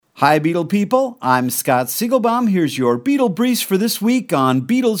Hi, Beatle people. I'm Scott Siegelbaum. Here's your Beatle Briefs for this week on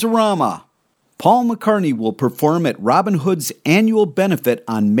Beatles-orama. Paul McCartney will perform at Robin Hood's annual benefit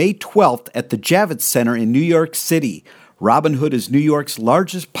on May 12th at the Javits Center in New York City. Robin Hood is New York's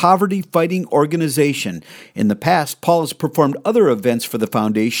largest poverty-fighting organization. In the past, Paul has performed other events for the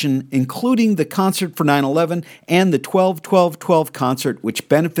foundation, including the Concert for 9/11 and the 12-12-12 concert, which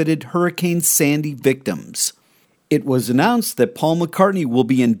benefited Hurricane Sandy victims. It was announced that Paul McCartney will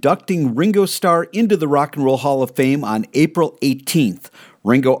be inducting Ringo Starr into the Rock and Roll Hall of Fame on April 18th.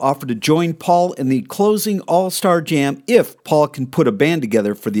 Ringo offered to join Paul in the closing All-Star Jam if Paul can put a band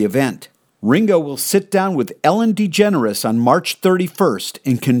together for the event. Ringo will sit down with Ellen DeGeneres on March 31st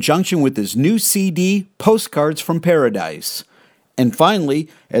in conjunction with his new CD, Postcards from Paradise. And finally,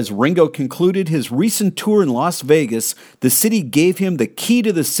 as Ringo concluded his recent tour in Las Vegas, the city gave him the key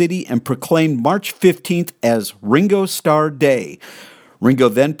to the city and proclaimed March 15th as Ringo Starr Day. Ringo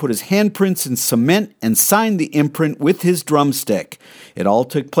then put his handprints in cement and signed the imprint with his drumstick. It all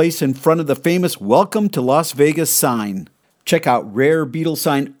took place in front of the famous Welcome to Las Vegas sign. Check out rare Beatle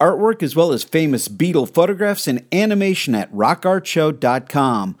sign artwork as well as famous Beatle photographs and animation at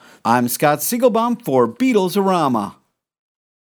rockartshow.com. I'm Scott Siegelbaum for Beatles-orama.